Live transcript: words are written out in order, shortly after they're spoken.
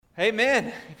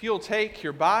Amen. If you'll take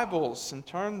your Bibles and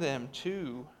turn them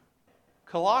to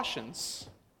Colossians.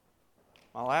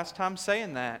 My last time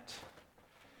saying that.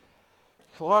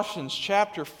 Colossians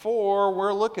chapter 4,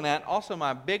 we're looking at also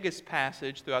my biggest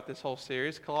passage throughout this whole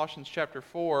series, Colossians chapter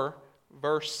 4,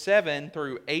 verse 7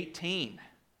 through 18.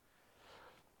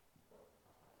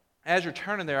 As you're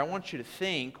turning there, I want you to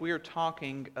think we are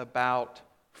talking about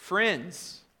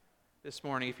friends this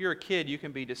morning. If you're a kid, you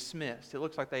can be dismissed. It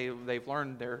looks like they've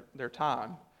learned their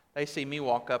time. They see me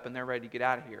walk up and they're ready to get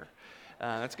out of here.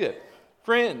 That's good.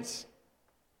 Friends.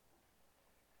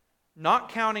 Not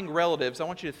counting relatives, I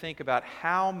want you to think about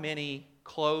how many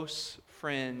close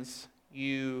friends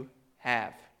you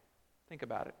have. Think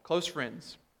about it. Close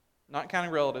friends. Not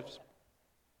counting relatives.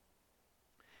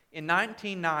 In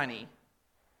 1990,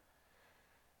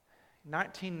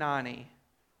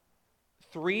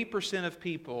 3% of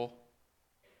people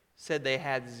said they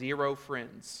had zero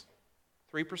friends.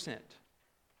 3%.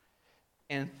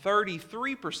 And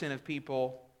 33% of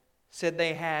people said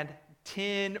they had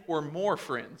 10 or more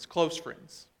friends, close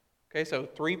friends. Okay, so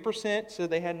 3% said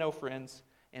they had no friends,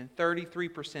 and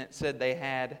 33% said they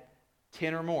had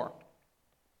 10 or more.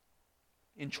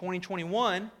 In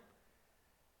 2021,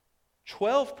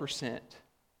 12%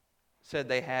 said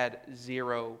they had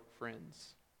zero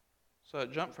friends. So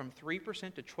it jumped from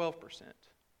 3% to 12%.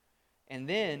 And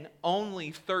then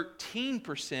only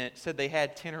 13% said they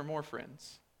had 10 or more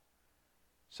friends.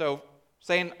 So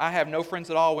saying I have no friends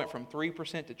at all went from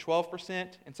 3% to 12%,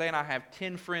 and saying I have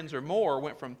 10 friends or more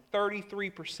went from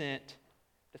 33%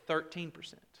 to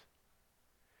 13%.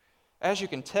 As you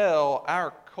can tell,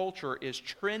 our culture is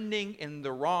trending in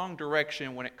the wrong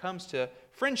direction when it comes to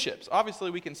friendships.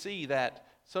 Obviously, we can see that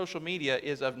social media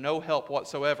is of no help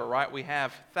whatsoever, right? We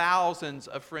have thousands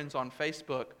of friends on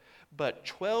Facebook, but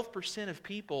 12% of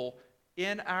people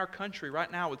in our country right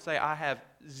now would say, I have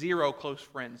zero close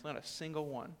friends, not a single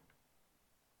one.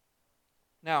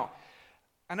 Now,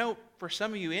 I know for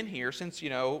some of you in here, since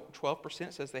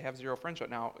 12% says they have zero friends right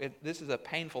now, this is a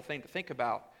painful thing to think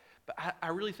about. But I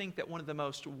really think that one of the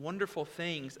most wonderful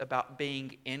things about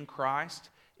being in Christ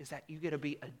is that you get to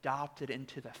be adopted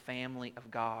into the family of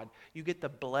God. You get the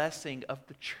blessing of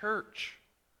the church.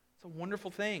 It's a wonderful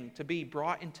thing to be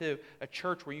brought into a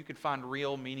church where you can find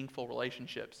real, meaningful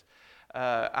relationships.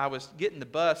 I was getting the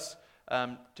bus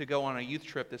to go on a youth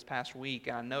trip this past week,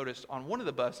 and I noticed on one of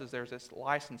the buses there's this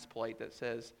license plate that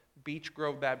says Beech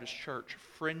Grove Baptist Church,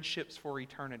 Friendships for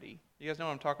Eternity. You guys know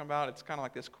what I'm talking about? It's kind of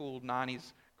like this cool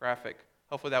 90s graphic.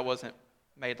 Hopefully that wasn't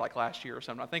made like last year or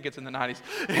something. I think it's in the 90s.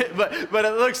 but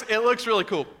it looks really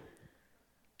cool.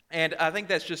 And I think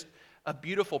that's just a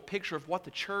beautiful picture of what the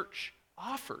church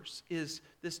offers, is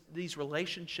these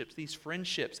relationships, these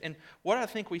friendships. And what I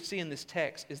think we see in this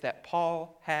text is that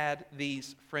Paul had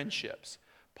these friendships.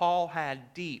 Paul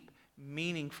had deep,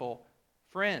 meaningful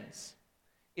friends.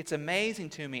 It's amazing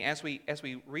to me as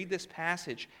we read this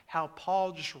passage how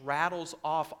Paul just rattles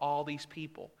off all these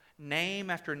people.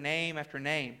 Name after name after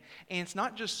name. And it's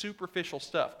not just superficial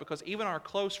stuff, because even our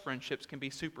close friendships can be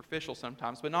superficial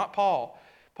sometimes, but not Paul.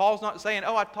 Paul's not saying,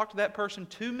 I talk to that person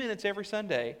 2 minutes every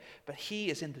Sunday, but he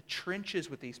is in the trenches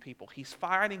with these people. He's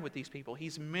fighting with these people.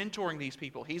 He's mentoring these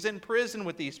people. He's in prison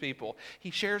with these people. He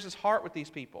shares his heart with these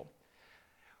people.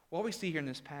 What we see here in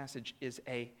this passage is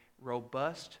a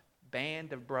robust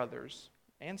band of brothers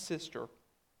and sisters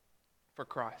for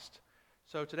Christ.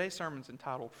 So today's sermon is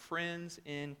entitled Friends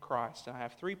in Christ. And I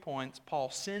have 3 points. Paul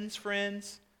sends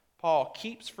friends, Paul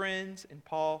keeps friends, and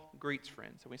Paul greets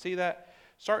friends. And we see that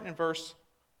starting in verse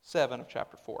 7 of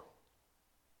chapter 4.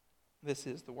 This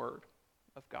is the word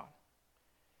of God.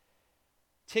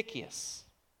 Tychicus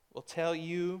will tell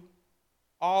you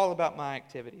all about my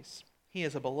activities. He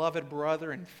is a beloved brother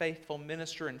and faithful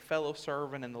minister and fellow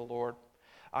servant in the Lord.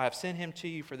 I have sent him to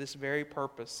you for this very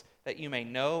purpose, that you may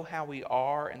know how we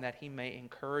are and that he may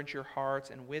encourage your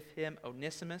hearts, and with him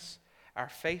Onesimus, our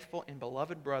faithful and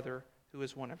beloved brother, who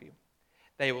is one of you.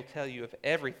 They will tell you of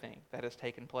everything that has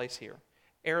taken place here.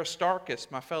 Aristarchus,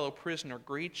 my fellow prisoner,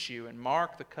 greets you, and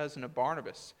Mark, the cousin of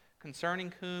Barnabas,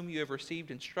 concerning whom you have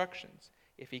received instructions.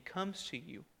 If he comes to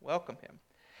you, welcome him.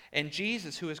 And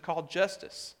Jesus, who is called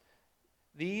Justus.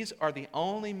 These are the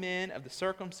only men of the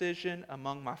circumcision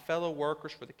among my fellow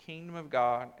workers for the kingdom of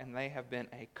God, and they have been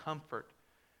a comfort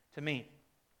to me.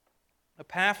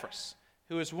 Epaphras,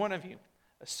 who is one of you,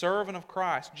 a servant of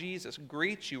Christ Jesus,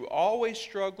 greets you, always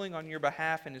struggling on your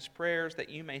behalf in his prayers, that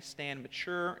you may stand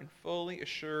mature and fully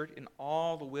assured in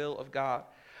all the will of God.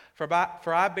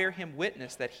 For I bear him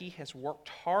witness that he has worked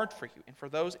hard for you, and for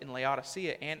those in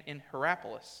Laodicea and in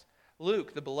Hierapolis.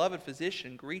 Luke, the beloved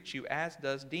physician, greets you, as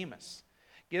does Demas.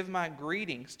 Give my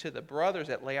greetings to the brothers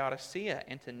at Laodicea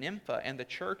and to Nympha and the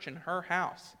church in her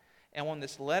house. And when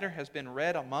this letter has been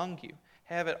read among you,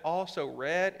 have it also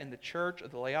read in the church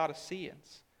of the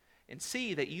Laodiceans. And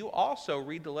see that you also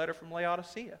read the letter from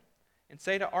Laodicea. And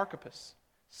say to Archippus,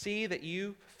 see that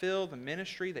you fulfill the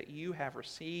ministry that you have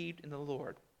received in the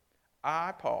Lord.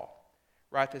 I, Paul,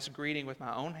 write this greeting with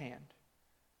my own hand.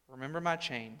 Remember my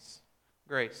chains.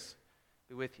 Grace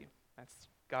be with you. That's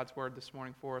God's word this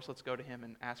morning for us. Let's go to him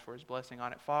and ask for his blessing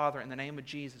on it. Father, in the name of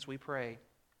Jesus, we pray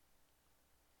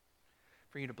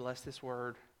for you to bless this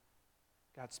word.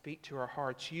 God, speak to our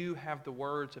hearts. You have the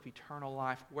words of eternal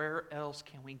life. Where else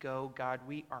can we go? God,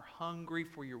 we are hungry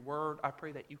for your word. I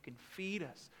pray that you can feed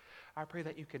us. I pray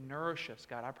that you can nourish us,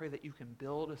 God. I pray that you can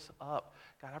build us up.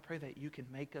 God, I pray that you can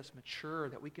make us mature,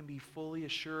 that we can be fully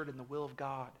assured in the will of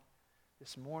God.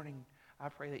 This morning, I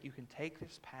pray that you can take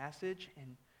this passage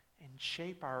and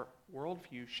shape our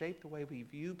worldview, shape the way we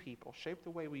view people, shape the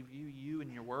way we view you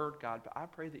and your word, God. But I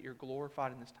pray that you're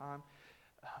glorified in this time.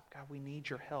 God, we need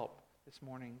your help this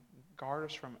morning. Guard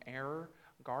us from error.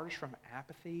 Guard us from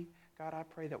apathy. God, I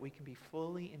pray that we can be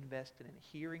fully invested in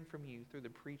hearing from you through the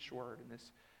preached word in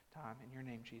this time. In your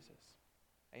name, Jesus.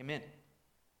 Amen.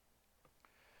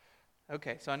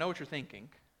 Okay, so I know what you're thinking.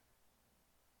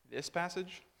 This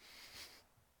passage?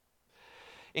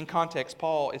 In context,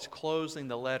 Paul is closing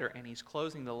the letter, and he's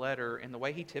closing the letter in the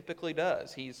way he typically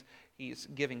does. He's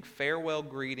giving farewell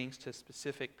greetings to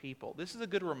specific people. This is a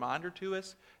good reminder to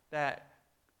us that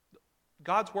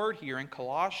God's word here in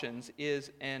Colossians is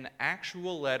an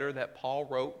actual letter that Paul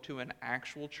wrote to an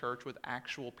actual church with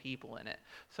actual people in it.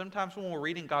 Sometimes when we're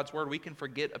reading God's word, we can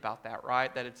forget about that,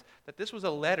 right? That this was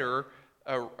a letter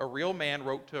a real man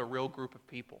wrote to a real group of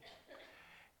people.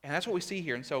 And that's what we see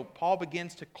here. And so Paul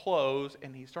begins to close,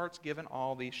 and he starts giving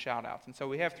all these shout-outs. And so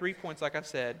we have 3 points, like I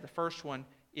said. The first one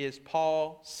is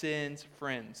Paul sends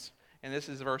friends. And this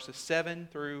is verses 7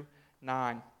 through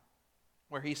 9,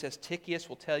 where he says, Tychicus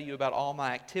will tell you about all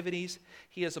my activities.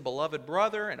 He is a beloved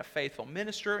brother and a faithful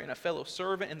minister and a fellow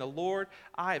servant in the Lord.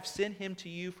 I have sent him to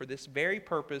you for this very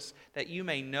purpose, that you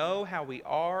may know how we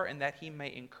are and that he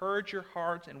may encourage your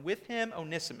hearts. And with him,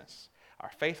 Onesimus,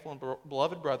 our faithful and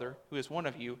beloved brother, who is one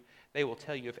of you. They will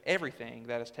tell you of everything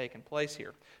that has taken place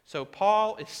here. So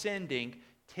Paul is sending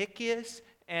Tychicus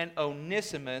and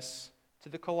Onesimus to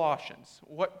the Colossians.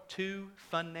 What two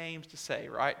fun names to say,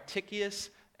 right? Tychicus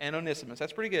and Onesimus.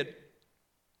 That's pretty good.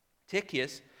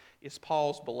 Tychicus is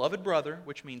Paul's beloved brother,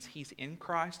 which means he's in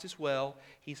Christ as well.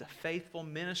 He's a faithful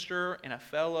minister and a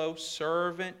fellow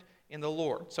servant in the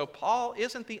Lord. So Paul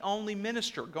isn't the only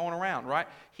minister going around, right?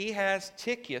 He has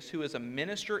Tychicus, who is a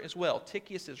minister as well.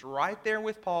 Tychicus is right there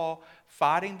with Paul,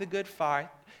 fighting the good fight.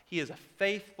 He is a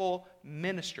faithful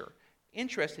minister.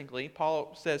 Interestingly,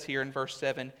 Paul says here in verse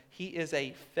 7, he is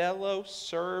a fellow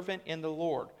servant in the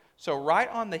Lord. So right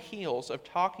on the heels of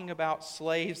talking about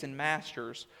slaves and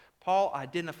masters, Paul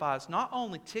identifies not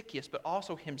only Tychicus, but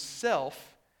also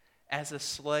himself as a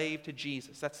slave to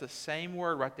Jesus. That's the same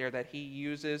word right there that he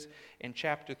uses in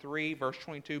chapter 3, verse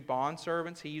 22,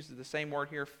 bondservants. He uses the same word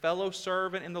here, fellow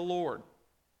servant in the Lord.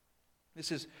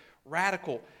 This is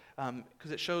radical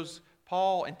because it shows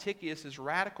Paul and Tychicus'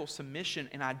 radical submission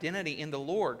and identity in the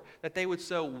Lord, that they would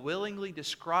so willingly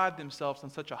describe themselves in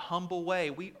such a humble way.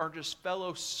 We are just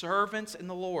fellow servants in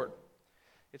the Lord.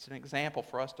 It's an example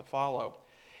for us to follow.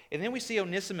 And then we see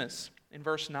Onesimus in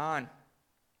verse 9.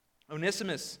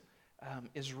 Onesimus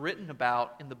is written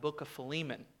about in the book of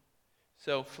Philemon.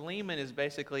 So Philemon is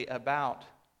basically about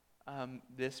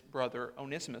this brother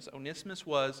Onesimus. Onesimus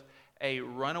was a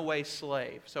runaway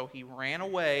slave. So he ran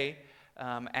away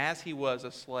as he was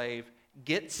a slave,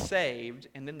 gets saved,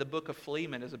 and then the book of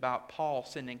Philemon is about Paul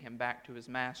sending him back to his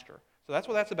master. So that's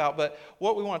what that's about. But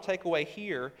what we want to take away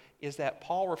here is that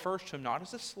Paul refers to him not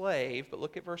as a slave, but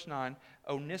look at verse 9,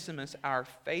 Onesimus, our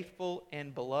faithful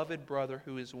and beloved brother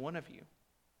who is one of you.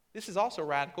 This is also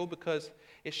radical because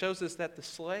it shows us that the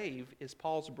slave is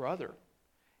Paul's brother.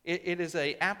 It is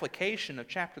an application of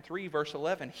chapter 3, verse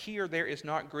 11. Here there is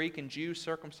not Greek and Jew,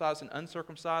 circumcised and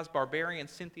uncircumcised, barbarian,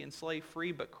 Scythian, slave,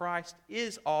 free, but Christ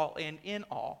is all and in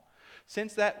all.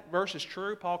 Since that verse is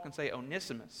true, Paul can say,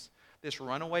 Onesimus, this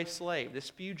runaway slave,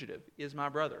 this fugitive, is my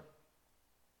brother.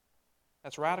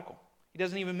 That's radical. He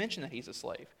doesn't even mention that he's a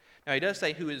slave. Now, he does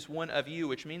say, who is one of you,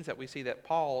 which means that we see that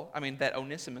that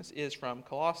Onesimus is from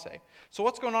Colossae. So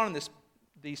what's going on in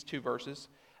these three verses,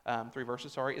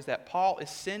 is that Paul is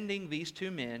sending these two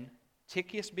men,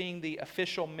 Tychicus being the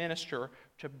official minister,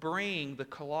 to bring the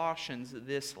Colossians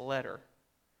this letter.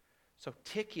 So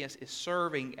Tychicus is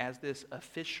serving as this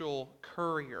official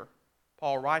courier.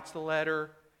 Paul writes the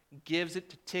letter, gives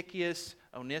it to Tychicus.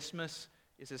 Onesimus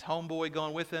is his homeboy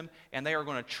going with him, and they are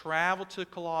going to travel to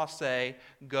Colossae,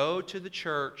 go to the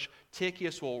church.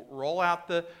 Tychicus will roll out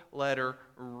the letter,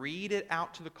 read it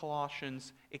out to the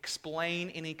Colossians, explain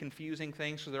any confusing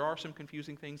things. So there are some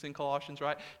confusing things in Colossians,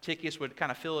 right? Tychicus would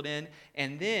kind of fill it in,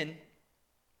 and then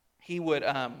he would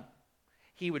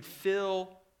fill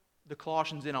the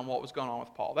Colossians in on what was going on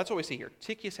with Paul. That's what we see here.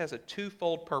 Tychicus has a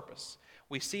twofold purpose.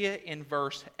 We see it in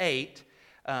verse 8.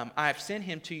 I have sent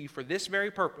him to you for this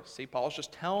very purpose. See, Paul's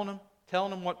just telling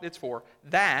them what it's for,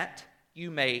 that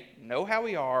you may know how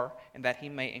we are and that he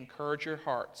may encourage your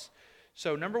hearts.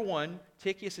 So number one,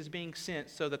 Tychicus is being sent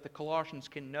so that the Colossians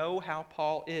can know how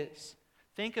Paul is.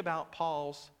 Think about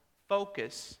Paul's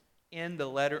focus in the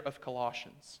letter of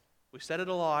Colossians. We've said it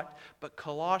a lot, but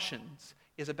Colossians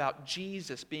is about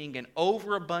Jesus being an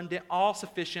overabundant,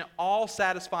 all-sufficient,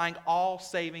 all-satisfying,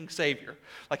 all-saving Savior.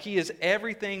 Like he is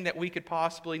everything that we could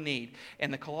possibly need.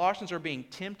 And the Colossians are being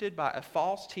tempted by a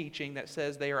false teaching that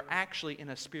says they are actually in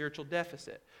a spiritual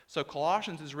deficit. So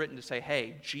Colossians is written to say,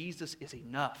 hey, Jesus is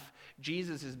enough.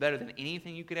 Jesus is better than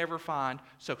anything you could ever find,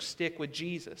 so stick with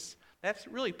Jesus. That's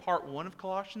really part one of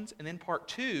Colossians. And then part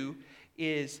two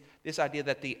is this idea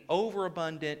that the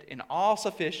overabundant and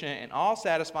all-sufficient and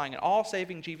all-satisfying and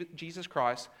all-saving Jesus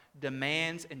Christ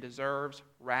demands and deserves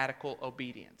radical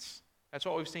obedience. That's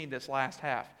what we've seen this last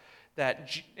half.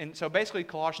 And so basically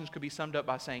Colossians could be summed up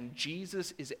by saying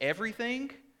Jesus is everything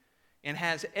and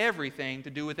has everything to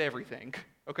do with everything.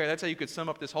 Okay, that's how you could sum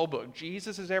up this whole book.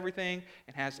 Jesus is everything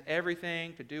and has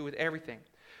everything to do with everything.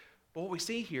 But what we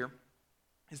see here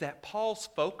is that Paul's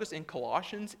focus in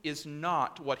Colossians is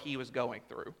not what he was going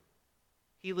through.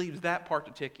 He leaves that part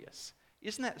to Tychicus.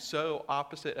 Isn't that so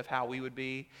opposite of how we would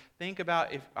be? Think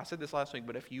about, if I said this last week,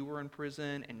 but if you were in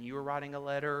prison and you were writing a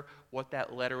letter, what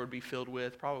that letter would be filled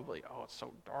with. Probably, oh, it's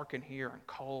so dark in here and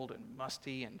cold and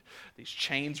musty and these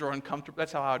chains are uncomfortable.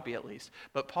 That's how I would be at least.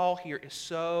 But Paul here is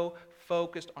so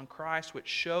focused on Christ, which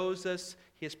shows us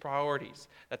his priorities,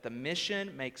 that the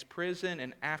mission makes prison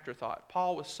an afterthought.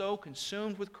 Paul was so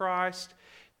consumed with Christ,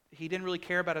 he didn't really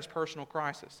care about his personal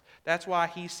crisis. That's why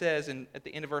he says at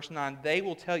the end of verse 9, they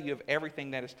will tell you of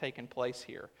everything that has taken place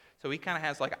here. So he kind of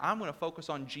has like, I'm going to focus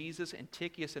on Jesus, and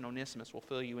Tychicus and Onesimus will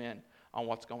fill you in on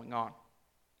what's going on.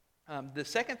 The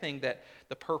second thing that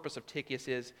the purpose of Tychicus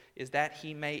is that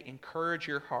he may encourage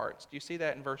your hearts. Do you see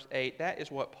that in verse 8? That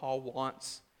is what Paul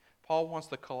wants. Paul wants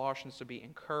the Colossians to be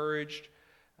encouraged.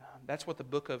 That's what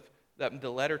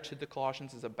the letter to the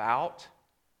Colossians is about.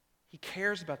 He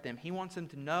cares about them. He wants them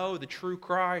to know the true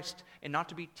Christ and not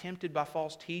to be tempted by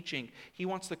false teaching. He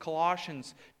wants the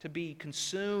Colossians to be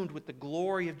consumed with the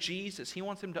glory of Jesus. He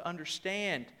wants them to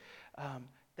understand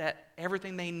that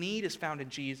everything they need is found in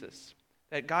Jesus,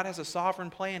 that God has a sovereign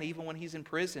plan even when he's in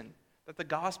prison, that the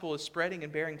gospel is spreading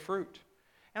and bearing fruit.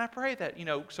 And I pray that,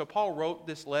 so Paul wrote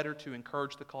this letter to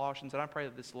encourage the Colossians, and I pray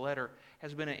that this letter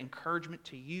has been an encouragement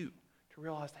to you to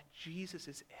realize that Jesus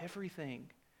is everything,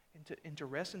 and to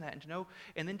rest in that, and to know,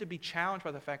 and then to be challenged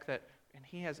by the fact that, and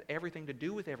he has everything to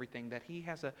do with everything, that he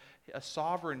has a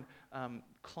sovereign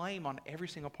claim on every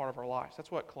single part of our lives.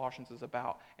 That's what Colossians is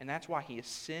about, and that's why he is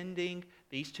sending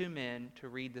these two men to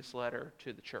read this letter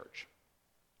to the church.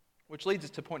 Which leads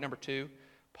us to point number 2.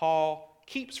 Paul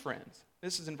keeps friends.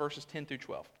 This is in verses 10 through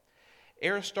 12.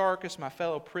 Aristarchus, my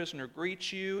fellow prisoner,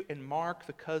 greets you, and Mark,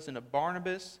 the cousin of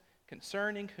Barnabas,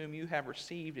 concerning whom you have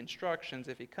received instructions.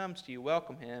 If he comes to you,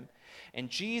 welcome him. And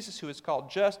Jesus, who is called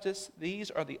Justus,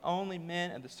 these are the only men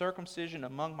of the circumcision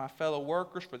among my fellow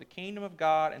workers for the kingdom of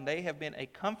God, and they have been a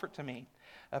comfort to me.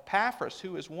 Epaphras,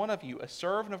 who is one of you, a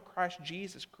servant of Christ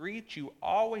Jesus, greets you,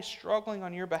 always struggling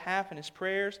on your behalf in his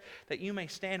prayers, that you may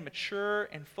stand mature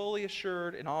and fully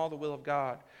assured in all the will of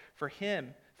God.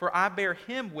 For I bear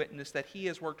him witness that he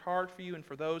has worked hard for you and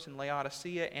for those in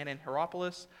Laodicea and in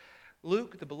Hierapolis.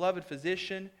 Luke, the beloved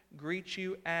physician, greets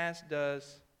you, as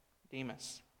does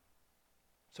Demas.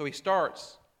 So he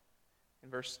starts in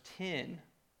verse 10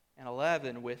 and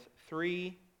 11 with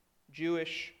 3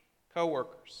 Jewish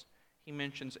co-workers. He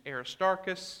mentions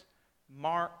Aristarchus,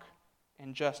 Mark,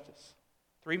 and Justus.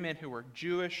 3 men who were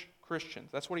Jewish Christians.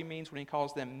 That's what he means when he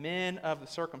calls them men of the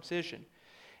circumcision.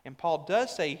 And Paul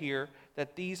does say here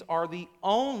that these are the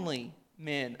only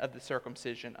men of the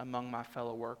circumcision among my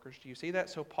fellow workers. Do you see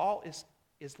that? So Paul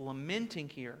is lamenting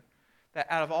here that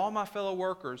out of all my fellow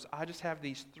workers, I just have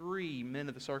these 3 men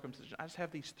of the circumcision. I just have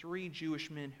these 3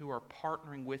 Jewish men who are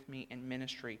partnering with me in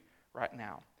ministry right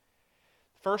now.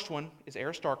 The first one is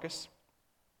Aristarchus.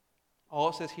 All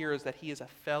it says here is that he is a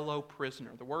fellow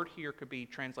prisoner. The word here could be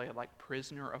translated like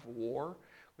prisoner of war,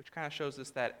 which kind of shows us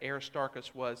that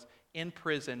Aristarchus was in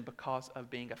prison because of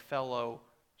being a fellow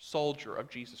soldier of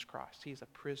Jesus Christ. He is a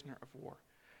prisoner of war.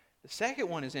 The second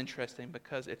one is interesting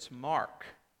because it's Mark,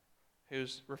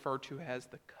 who's referred to as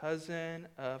the cousin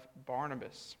of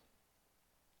Barnabas.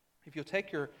 If you'll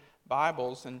take your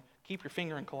Bibles and keep your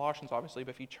finger in Colossians, obviously,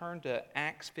 but if you turn to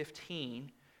Acts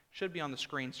 15, should be on the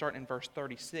screen, starting in verse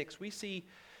 36, we see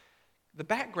the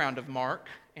background of Mark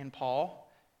and Paul.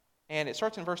 And it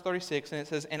starts in verse 36, and it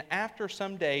says, "And after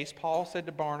some days, Paul said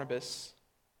to Barnabas,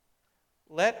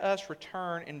 'Let us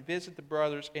return and visit the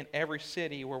brothers in every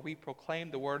city where we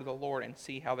proclaim the word of the Lord and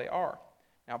see how they are.'"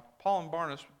 Now, Paul and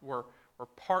Barnabas were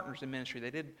partners in ministry.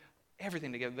 They did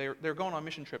everything together. They were going on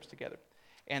mission trips together.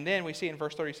 And then we see in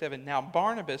verse 37, "Now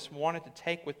Barnabas wanted to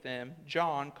take with them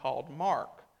John called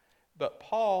Mark, but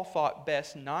Paul thought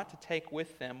best not to take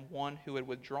with them one who had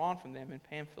withdrawn from them in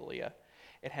Pamphylia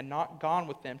and had not gone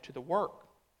with them to the work."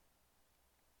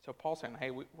 So Paul's saying,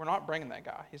 hey, we're not bringing that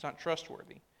guy. He's not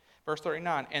trustworthy. Verse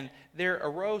 39, "And there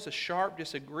arose a sharp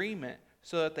disagreement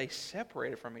so that they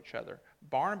separated from each other.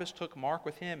 Barnabas took Mark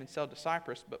with him and sailed to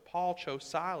Cyprus, but Paul chose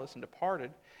Silas and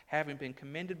departed, having been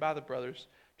commended by the brothers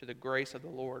to the grace of the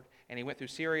Lord. And he went through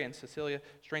Syria and Cilicia,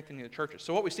 strengthening the churches."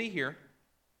 So what we see here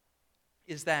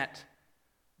is that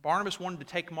Barnabas wanted to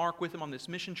take Mark with him on this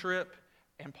mission trip,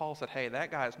 and Paul said, hey,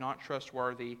 that guy is not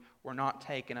trustworthy. We're not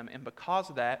taking him. And because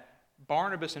of that,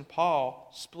 Barnabas and Paul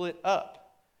split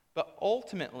up. But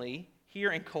ultimately,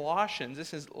 here in Colossians,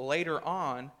 this is later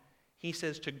on, he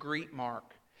says to greet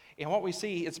Mark. And what we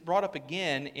see, it's brought up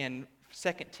again in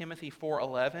 2 Timothy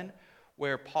 4:11,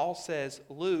 where Paul says,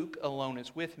 "Luke alone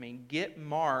is with me. Get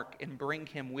Mark and bring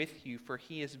him with you, for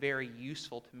he is very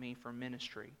useful to me for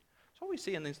ministry." So what we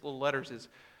see in these little letters is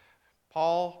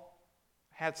Paul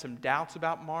had some doubts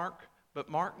about Mark, but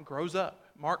Mark grows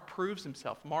up. Mark proves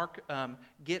himself. Mark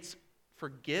gets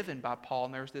forgiven by Paul,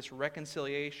 and there's this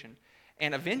reconciliation.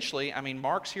 And eventually,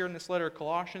 Mark's here in this letter of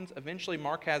Colossians. Eventually,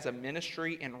 Mark has a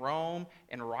ministry in Rome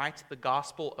and writes the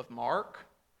Gospel of Mark.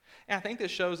 And I think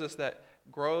this shows us that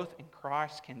growth in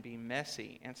Christ can be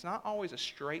messy, and it's not always a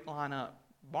straight line up.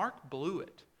 Mark blew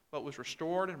it, but was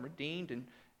restored and redeemed and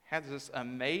had this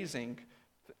amazing,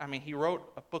 he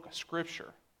wrote a book of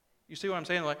Scripture. You see what I'm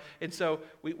saying? And so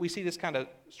we see this kind of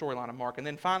storyline of Mark. And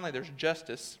then finally, there's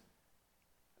Justus.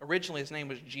 Originally, his name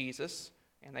was Jesus,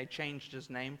 and they changed his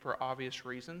name for obvious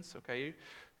reasons, okay?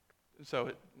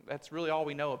 So that's really all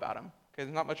we know about him. Okay,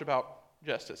 there's not much about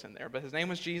Justus in there, but his name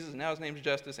was Jesus, and now his name is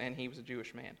Justus, and he was a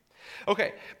Jewish man.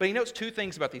 Okay, but he notes two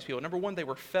things about these people. Number one, they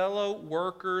were fellow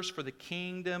workers for the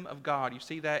kingdom of God. You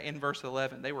see that in verse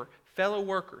 11. They were fellow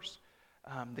workers.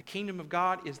 The kingdom of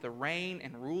God is the reign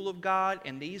and rule of God,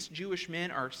 and these Jewish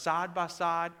men are side by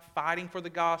side fighting for the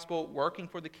gospel, working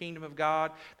for the kingdom of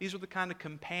God. These were the kind of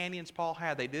companions Paul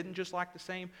had. They didn't just like the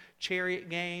same chariot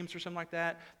games or something like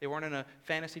that. They weren't in a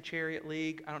fantasy chariot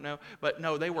league, I don't know. But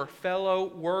no, they were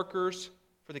fellow workers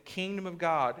for the kingdom of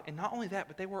God. And not only that,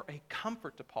 but they were a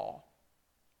comfort to Paul.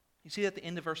 You see at the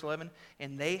end of verse 11,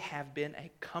 "And they have been a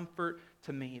comfort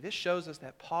to me." This shows us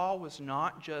that Paul was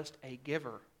not just a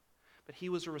giver, but he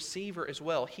was a receiver as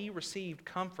well. He received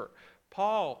comfort.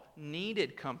 Paul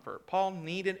needed comfort. Paul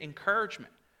needed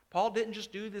encouragement. Paul didn't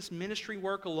just do this ministry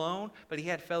work alone, but he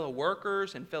had fellow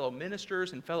workers and fellow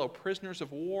ministers and fellow prisoners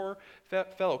of war,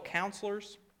 fellow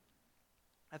counselors.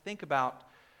 I think about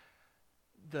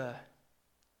the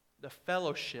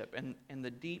fellowship and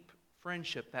the deep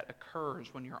friendship that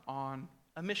occurs when you're on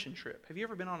a mission trip. Have you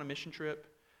ever been on a mission trip?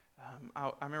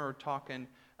 I remember talking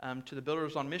to the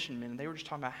Builders on Mission men, and they were just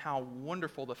talking about how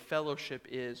wonderful the fellowship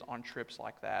is on trips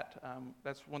like that.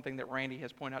 That's one thing that Randy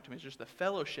has pointed out to me, is just the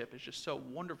fellowship is just so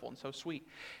wonderful and so sweet.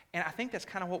 And I think that's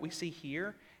kind of what we see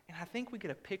here. And I think we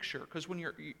get a picture, because when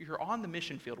you're on the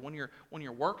mission field, when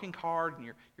you're working hard and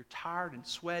you're tired and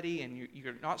sweaty and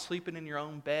you're not sleeping in your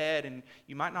own bed and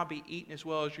you might not be eating as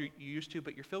well as you used to,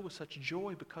 but you're filled with such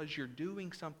joy because you're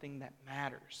doing something that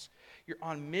matters. You're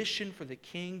on mission for the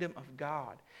kingdom of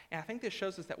God. And I think this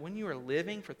shows us that when you are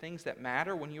living for things that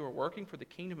matter, when you are working for the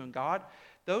kingdom of God,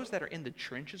 those that are in the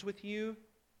trenches with you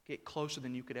get closer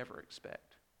than you could ever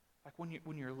expect. Like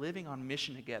when you're living on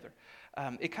mission together.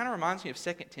 It kind of reminds me of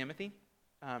 2 Timothy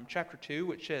chapter 2,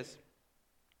 which says,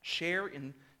 "Share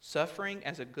in suffering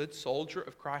as a good soldier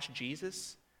of Christ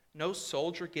Jesus. No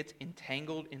soldier gets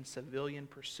entangled in civilian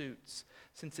pursuits,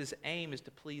 since his aim is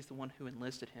to please the one who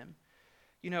enlisted him."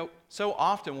 You know, so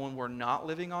often when we're not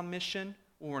living on mission,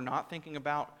 when we're not thinking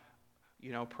about,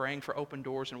 praying for open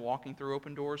doors and walking through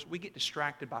open doors, we get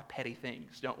distracted by petty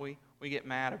things, don't we? We get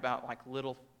mad about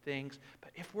little things.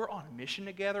 But if we're on a mission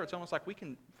together, it's almost like we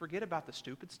can forget about the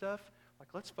stupid stuff. Like,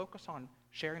 let's focus on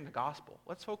sharing the gospel.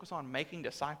 Let's focus on making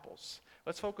disciples.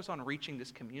 Let's focus on reaching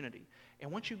this community.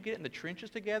 And once you get in the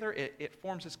trenches together, it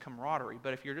forms this camaraderie.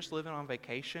 But if you're just living on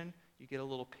vacation, you get a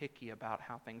little picky about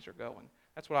how things are going.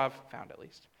 That's what I've found, at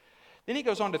least. Then he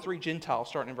goes on to 3 Gentiles,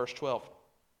 starting in verse 12.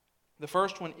 The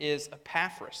first one is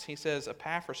Epaphras. He says,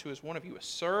 Epaphras, who is one of you, a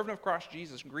servant of Christ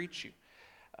Jesus, greets you.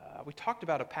 We talked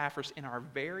about Epaphras in our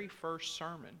very first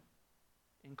sermon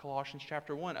in Colossians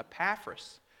chapter 1.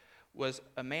 Epaphras was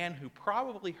a man who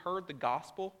probably heard the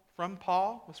gospel from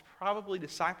Paul, was probably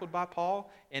discipled by Paul,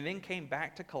 and then came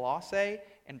back to Colossae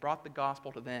and brought the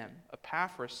gospel to them.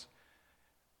 Epaphras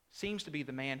seems to be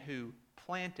the man who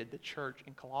planted the church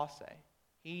in Colossae.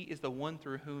 He is the one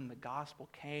through whom the gospel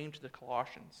came to the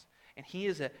Colossians. And he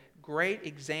is a great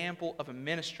example of a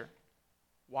minister.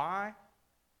 Why?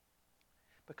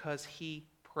 Because he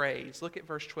prays. Look at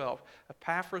verse 12.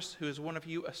 Epaphras, who is one of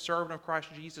you, a servant of Christ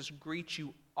Jesus, greets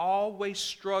you, always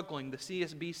struggling. The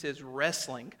CSB says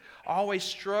wrestling. Always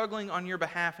struggling on your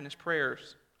behalf in his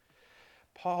prayers.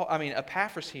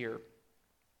 Epaphras here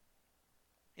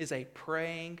is a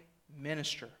praying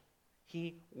minister.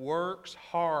 He works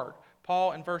hard.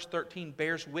 Paul in verse 13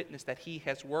 bears witness that he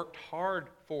has worked hard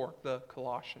for the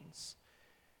Colossians.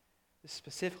 This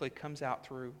specifically comes out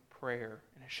through prayer.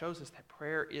 And it shows us that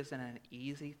prayer isn't an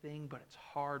easy thing, but it's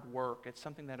hard work. It's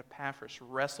something that Epaphras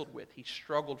wrestled with. He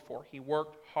struggled for. He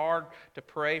worked hard to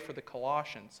pray for the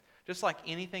Colossians. Just like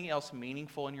anything else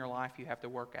meaningful in your life, you have to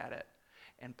work at it.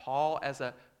 And Paul, as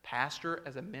a pastor,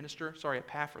 as a minister,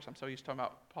 Epaphras, I'm so used to talking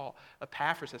about Paul.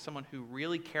 Epaphras, as someone who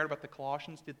really cared about the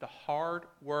Colossians, did the hard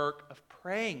work of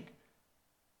praying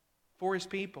for his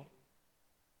people.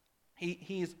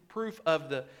 He is proof of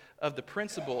the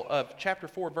principle of chapter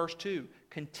 4, verse 2.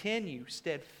 Continue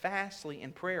steadfastly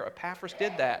in prayer. Epaphras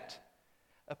did that.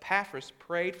 Epaphras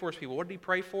prayed for his people. What did he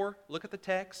pray for? Look at the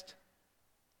text.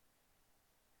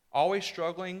 Always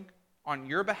struggling on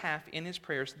your behalf in his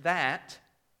prayers, that,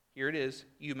 here it is,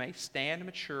 you may stand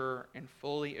mature and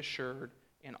fully assured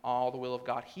in all the will of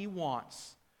God. He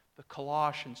wants the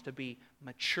Colossians to be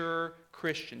mature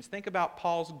Christians. Think about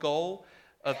Paul's goal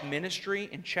of ministry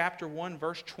in chapter 1,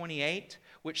 verse 28,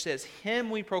 which says,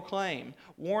 Him we proclaim,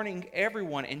 warning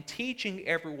everyone and teaching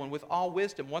everyone with all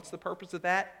wisdom. What's the purpose of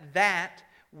that? That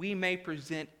we may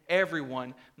present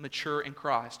everyone mature in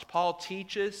Christ. Paul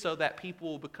teaches so that people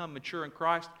will become mature in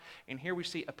Christ. And here we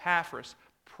see Epaphras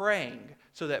praying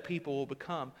so that people will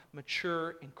become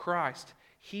mature in Christ.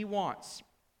 He wants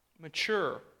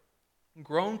mature,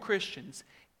 grown Christians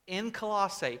in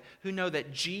Colossae who know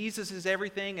that Jesus is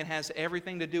everything and has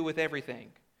everything to do with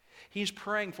everything. He's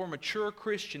praying for mature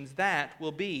Christians that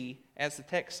will be, as the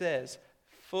text says,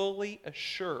 fully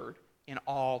assured in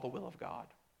all the will of God.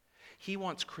 He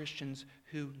wants Christians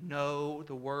who know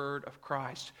the word of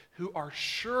Christ, who are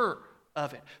sure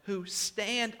of it, who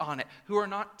stand on it, who are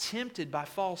not tempted by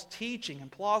false teaching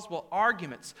and plausible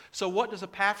arguments. So what does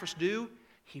Epaphras do?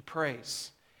 He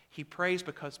prays. He prays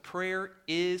because prayer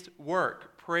is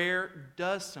work. Prayer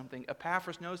does something.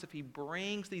 Epaphras knows if he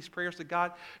brings these prayers to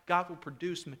God, God will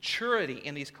produce maturity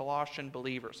in these Colossian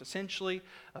believers. Essentially,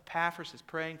 Epaphras is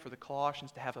praying for the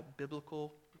Colossians to have a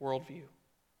biblical worldview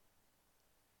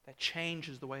that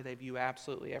changes the way they view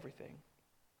absolutely everything.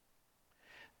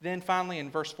 Then finally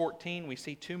in verse 14, we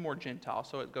see 2 more Gentiles.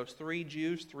 So it goes 3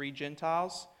 Jews, 3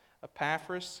 Gentiles,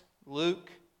 Epaphras, Luke,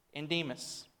 and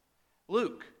Demas.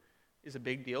 Luke is a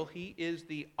big deal. He is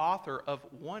the author of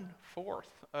 1/4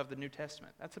 of the New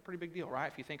Testament. That's a pretty big deal,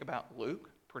 right? If you think about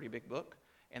Luke, pretty big book.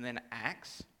 And then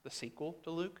Acts, the sequel to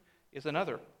Luke, is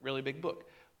another really big book.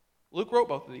 Luke wrote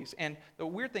both of these. And the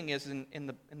weird thing is in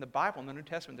the Bible, in the New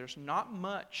Testament, there's not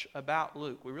much about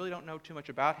Luke. We really don't know too much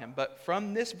about him. But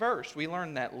from this verse, we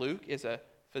learn that Luke is a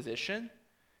physician,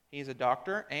 he's a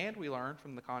doctor, and we learn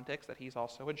from the context that he's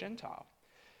also a Gentile.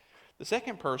 The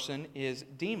second person is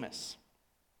Demas.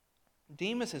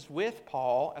 Demas is with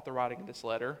Paul at the writing of this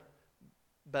letter,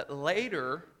 but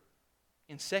later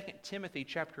in 2 Timothy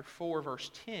chapter 4,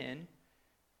 verse 10,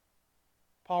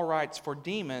 Paul writes, For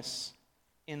Demas,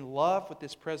 in love with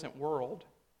this present world,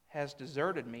 has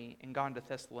deserted me and gone to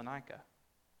Thessalonica.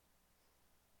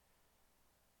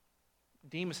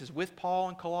 Demas is with Paul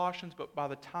in Colossians, but by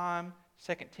the time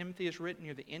 2 Timothy is written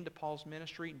near the end of Paul's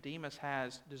ministry, Demas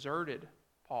has deserted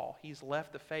Paul. He's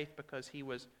left the faith because he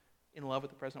was in love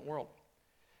with the present world.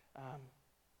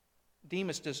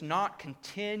 Demas does not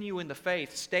continue in the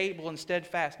faith, stable and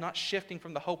steadfast, not shifting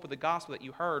from the hope of the gospel that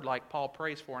you heard, like Paul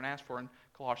prays for and asks for in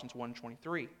Colossians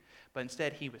 1:23. But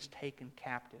instead, he was taken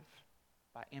captive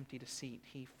by empty deceit.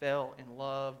 He fell in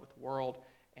love with the world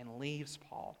and leaves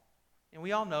Paul. And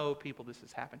we all know people this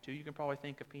has happened to. You can probably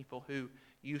think of people who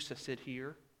used to sit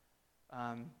here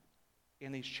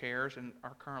in these chairs and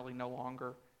are currently no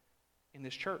longer in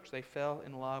this church. They fell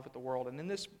in love with the world. And in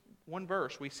this one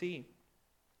verse, we see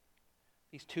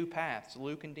these two paths,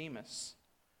 Luke and Demas.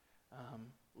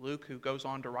 Luke, who goes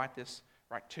on to write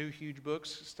two huge books,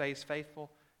 stays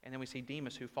faithful. And then we see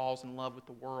Demas, who falls in love with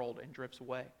the world and drifts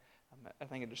away. I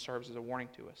think it just serves as a warning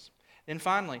to us. Then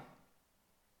finally,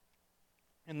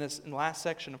 in the last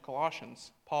section of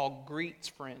Colossians, Paul greets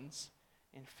friends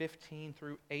in 15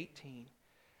 through 18.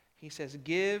 He says,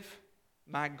 "Give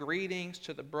my greetings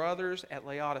to the brothers at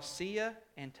Laodicea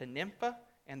and to Nympha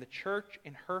and the church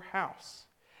in her house.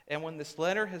 And when this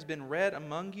letter has been read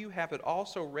among you, have it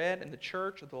also read in the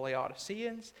church of the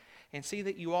Laodiceans, and see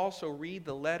that you also read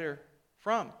the letter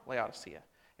from Laodicea.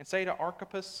 And say to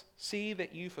Archippus, see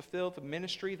that you fulfill the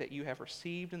ministry that you have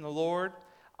received in the Lord.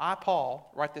 I,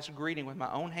 Paul, write this greeting with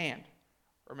my own hand.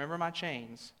 Remember my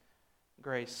chains.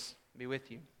 Grace be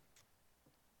with you."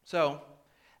 So,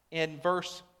 in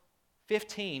verse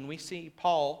 15, we see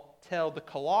Paul tell the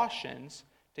Colossians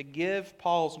to give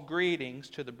Paul's greetings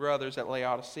to the brothers at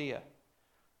Laodicea.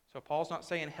 So Paul's not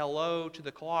saying hello to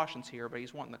the Colossians here, but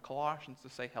he's wanting the Colossians to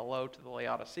say hello to the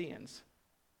Laodiceans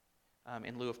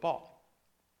in lieu of Paul.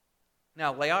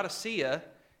 Now, Laodicea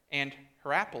and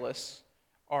Hierapolis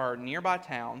are nearby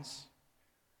towns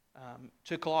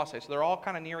to Colossae. So they're all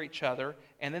kind of near each other.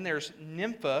 And then there's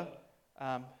Nympha,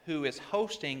 who is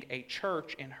hosting a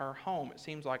church in her home. It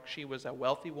seems like she was a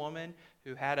wealthy woman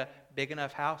who had a big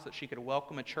enough house that she could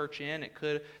welcome a church in.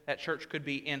 That church could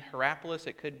be in Hierapolis.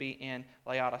 It could be in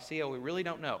Laodicea. We really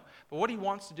don't know. But what he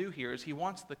wants to do here is he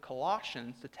wants the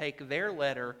Colossians to take their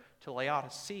letter to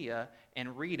Laodicea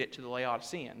and read it to the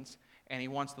Laodiceans. And he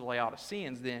wants the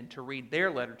Laodiceans then to read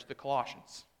their letter to the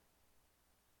Colossians.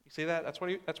 You see that? That's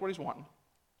what he's wanting.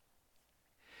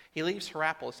 He leaves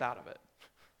Hierapolis out of it.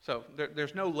 So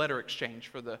there's no letter exchange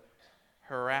for the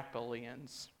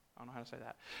Hierapolians. I don't know how to say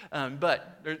that.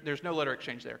 But there's no letter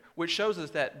exchange there, which shows us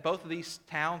that both of these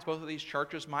towns, both of these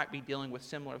churches might be dealing with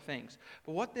similar things.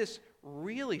 But what this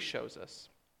really shows us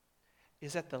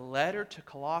is that the letter to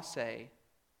Colossae,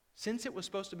 since it was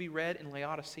supposed to be read in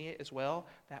Laodicea as well,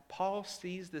 that Paul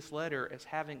sees this letter as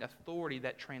having authority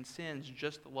that transcends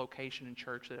just the location and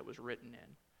church that it was written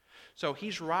in. So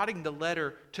he's writing the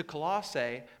letter to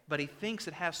Colossae, but he thinks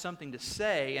it has something to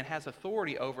say and has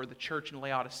authority over the church in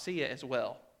Laodicea as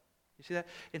well. You see that?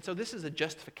 And so this is a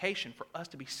justification for us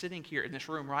to be sitting here in this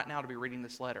room right now to be reading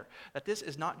this letter. That this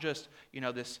is not just,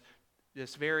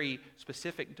 this very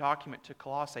specific document to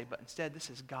Colossae, but instead this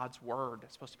is God's word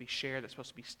that's supposed to be shared, that's supposed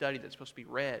to be studied, that's supposed to be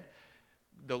read.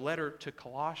 The letter to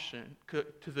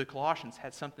the Colossians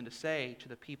had something to say to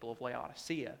the people of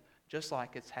Laodicea, just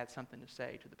like it's had something to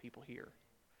say to the people here.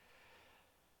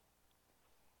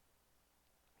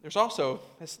 There's also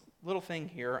this little thing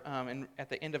here at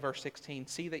the end of verse 16.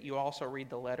 See that you also read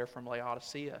the letter from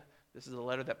Laodicea. This is a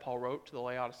letter that Paul wrote to the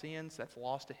Laodiceans that's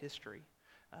lost to history.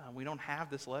 We don't have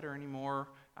this letter anymore.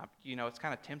 It's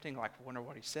kind of tempting, like, I wonder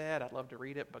what he said. I'd love to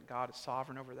read it, but God is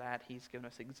sovereign over that. He's given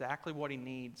us exactly what he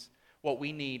needs, what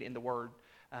we need in the Word.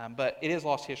 But it is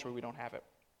lost history. We don't have it.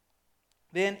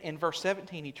 Then in verse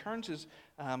 17, he turns his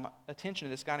attention to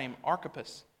this guy named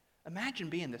Archippus. Imagine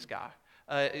being this guy.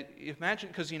 Imagine,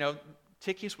 because,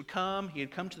 Tychicus would come. He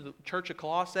had come to the church of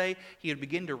Colossae. He would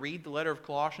begin to read the letter of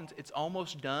Colossians. It's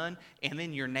almost done, and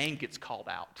then your name gets called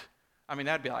out. I mean,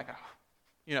 that'd be like,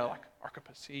 like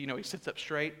Archippus. He sits up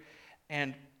straight.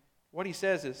 And what he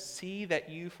says is, see that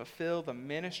you fulfill the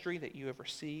ministry that you have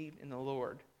received in the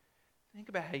Lord. Think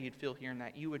about how you'd feel hearing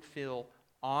that. You would feel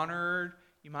honored.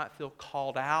 You might feel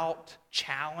called out,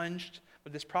 challenged.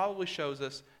 But this probably shows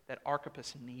us that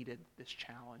Archippus needed this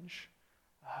challenge.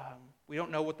 We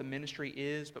don't know what the ministry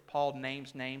is, but Paul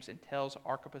names names and tells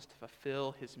Archippus to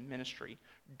fulfill his ministry.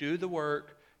 Do the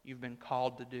work you've been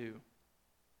called to do.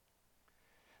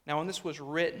 Now, when this was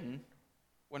written,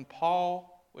 when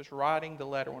Paul was writing the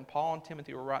letter, when Paul and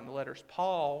Timothy were writing the letters,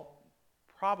 Paul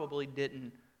probably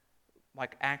didn't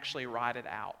actually write it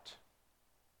out.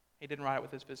 He didn't write it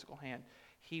with his physical hand.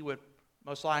 He would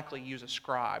most likely use a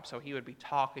scribe. So he would be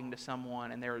talking to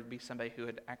someone, and there would be somebody who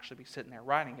would actually be sitting there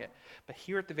writing it. But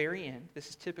here at the very end, this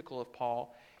is typical of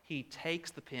Paul, he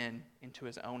takes the pen into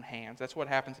his own hands. That's what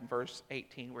happens in verse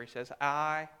 18, where he says,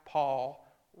 I, Paul,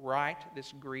 write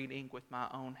this greeting with my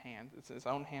own hand. It's his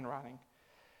own handwriting.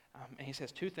 And he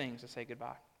says two things to say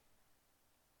goodbye.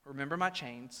 Remember my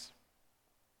chains,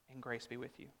 and grace be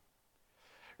with you.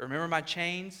 Remember my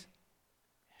chains.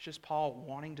 It's just Paul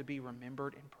wanting to be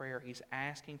remembered in prayer. He's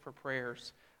asking for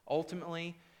prayers.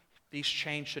 Ultimately, These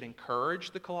chains should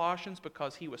encourage the Colossians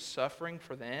because he was suffering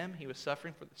for them. He was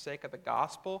suffering for the sake of the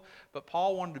gospel. But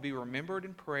Paul wanted to be remembered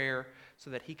in prayer so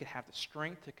that he could have the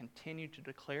strength to continue to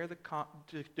declare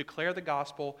the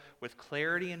gospel with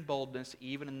clarity and boldness,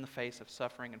 even in the face of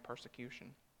suffering and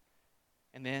persecution.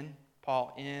 And then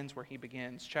Paul ends where he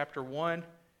begins. Chapter 1,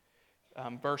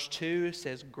 verse 2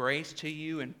 says, "Grace to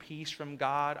you and peace from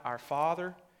God our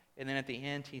Father." And then at the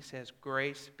end he says,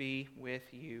 "Grace be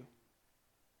with you."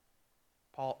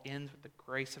 Paul ends with the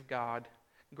grace of God.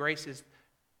 Grace is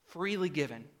freely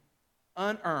given,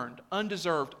 unearned,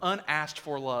 undeserved, unasked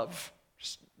for love.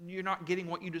 You're not getting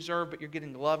what you deserve, but you're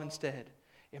getting love instead.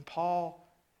 And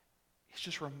Paul is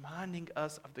just reminding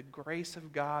us of the grace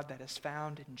of God that is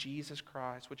found in Jesus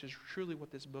Christ, which is truly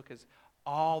what this book has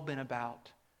all been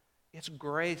about. It's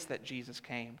grace that Jesus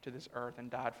came to this earth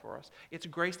and died for us. It's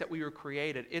grace that we were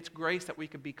created. It's grace that we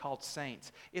could be called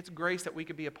saints. It's grace that we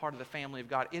could be a part of the family of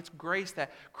God. It's grace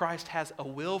that Christ has a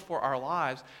will for our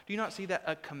lives. Do you not see that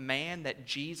a command that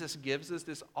Jesus gives us,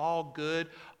 this all good,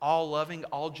 all loving,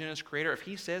 all generous creator? If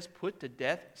he says put to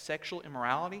death sexual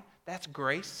immorality, that's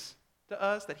grace to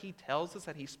us, that he tells us,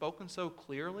 that he's spoken so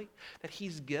clearly, that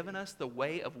he's given us the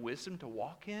way of wisdom to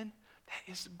walk in. That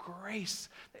is grace.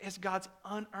 That is God's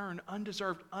unearned,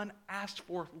 undeserved, unasked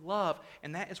for love.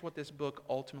 And that is what this book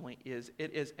ultimately is.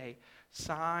 It is a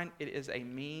sign, it is a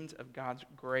means of God's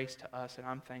grace to us, and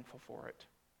I'm thankful for it.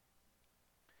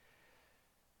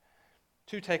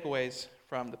 2 takeaways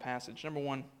from the passage. Number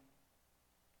 1,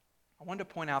 I wanted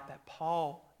to point out that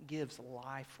Paul gives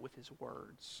life with his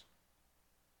words.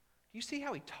 Do you see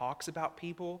how he talks about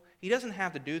people? He doesn't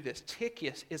have to do this.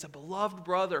 Tychicus is a beloved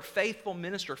brother, faithful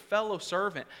minister, fellow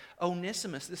servant.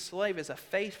 Onesimus, this slave, is a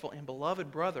faithful and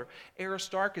beloved brother.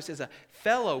 Aristarchus is a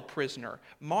fellow prisoner.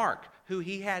 Mark, who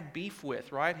he had beef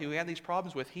with, right, who he had these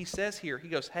problems with, he says here, he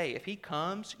goes, hey, if he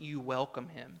comes, you welcome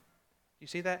him. You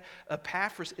see that?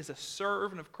 Epaphras is a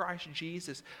servant of Christ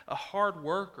Jesus, a hard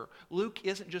worker. Luke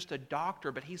isn't just a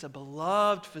doctor, but he's a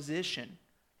beloved physician.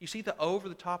 You see the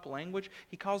over-the-top language?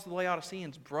 He calls the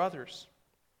Laodiceans brothers.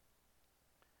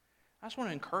 I just want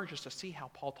to encourage us to see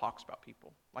how Paul talks about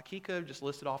people. Like he could have just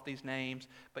listed off these names,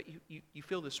 but you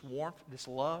feel this warmth, this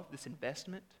love, this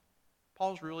investment.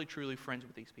 Paul's really, truly friends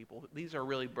with these people. These are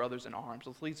really brothers in arms.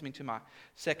 This leads me to my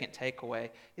second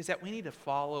takeaway, is that we need to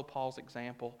follow Paul's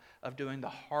example of doing the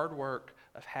hard work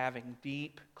of having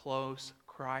deep, close,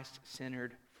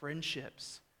 Christ-centered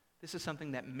friendships. This is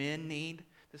something that men need.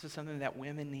 This is something that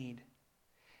women need.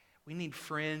 We need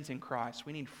friends in Christ.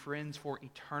 We need friends for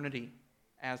eternity,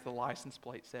 as the license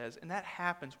plate says. And that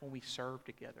happens when we serve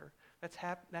together. That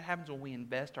happens when we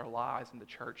invest our lives in the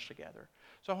church together.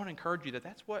 So I want to encourage you that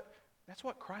that's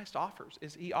what Christ offers.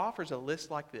 Is he offers a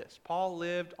list like this. Paul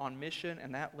lived on mission,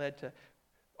 and that led to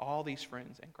all these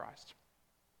friends in Christ.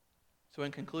 So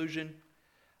in conclusion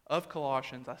of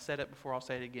Colossians, I said it before, I'll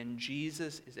say it again.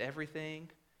 Jesus is everything.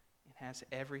 Has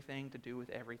everything to do with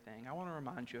everything. I want to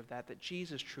remind you of that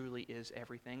Jesus truly is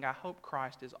everything. I hope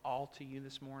Christ is all to you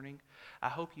this morning. I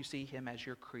hope you see him as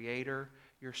your creator,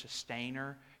 your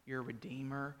sustainer, your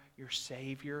redeemer, your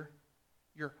savior,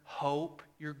 your hope,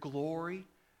 your glory.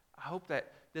 I hope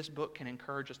that this book can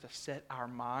encourage us to set our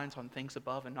minds on things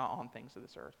above and not on things of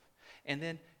this earth. And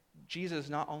then Jesus is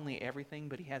not only everything,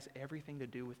 but he has everything to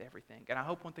do with everything. And I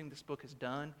hope one thing this book has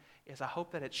done is I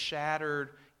hope that it's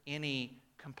shattered any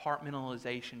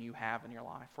compartmentalization you have in your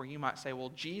life, where you might say, well,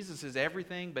 Jesus is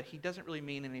everything, but he doesn't really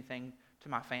mean anything to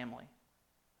my family.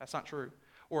 That's not true.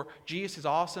 Or Jesus is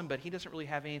awesome, but he doesn't really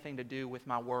have anything to do with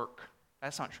my work.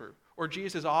 That's not true. Or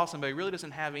Jesus is awesome, but he really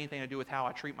doesn't have anything to do with how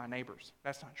I treat my neighbors.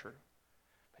 That's not true.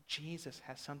 But Jesus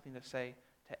has something to say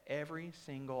to every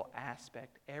single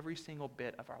aspect, every single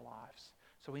bit of our lives.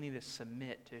 So we need to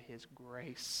submit to his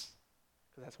grace,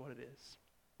 because that's what it is.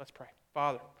 Let's pray.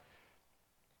 Father,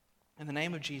 in the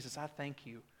name of Jesus, I thank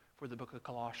you for the book of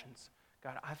Colossians.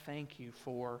 God, I thank you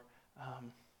for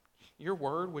your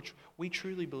word, which we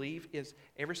truly believe is,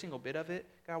 every single bit of it,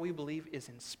 God, we believe is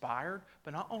inspired.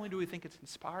 But not only do we think it's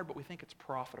inspired, but we think it's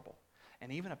profitable.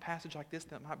 And even a passage like this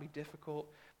that might be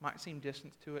difficult, might seem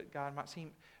distant to it, God, might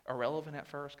seem irrelevant at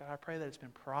first. God, I pray that it's been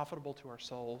profitable to our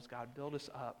souls. God, build us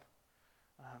up.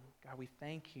 God, we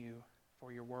thank you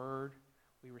for your word.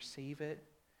 We receive it.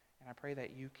 And I pray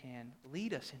that you can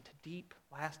lead us into deep,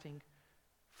 lasting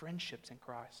friendships in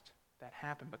Christ that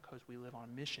happen because we live on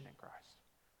a mission in Christ.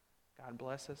 God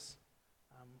bless us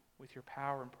with your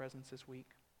power and presence this week.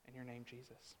 In your name,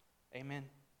 Jesus. Amen.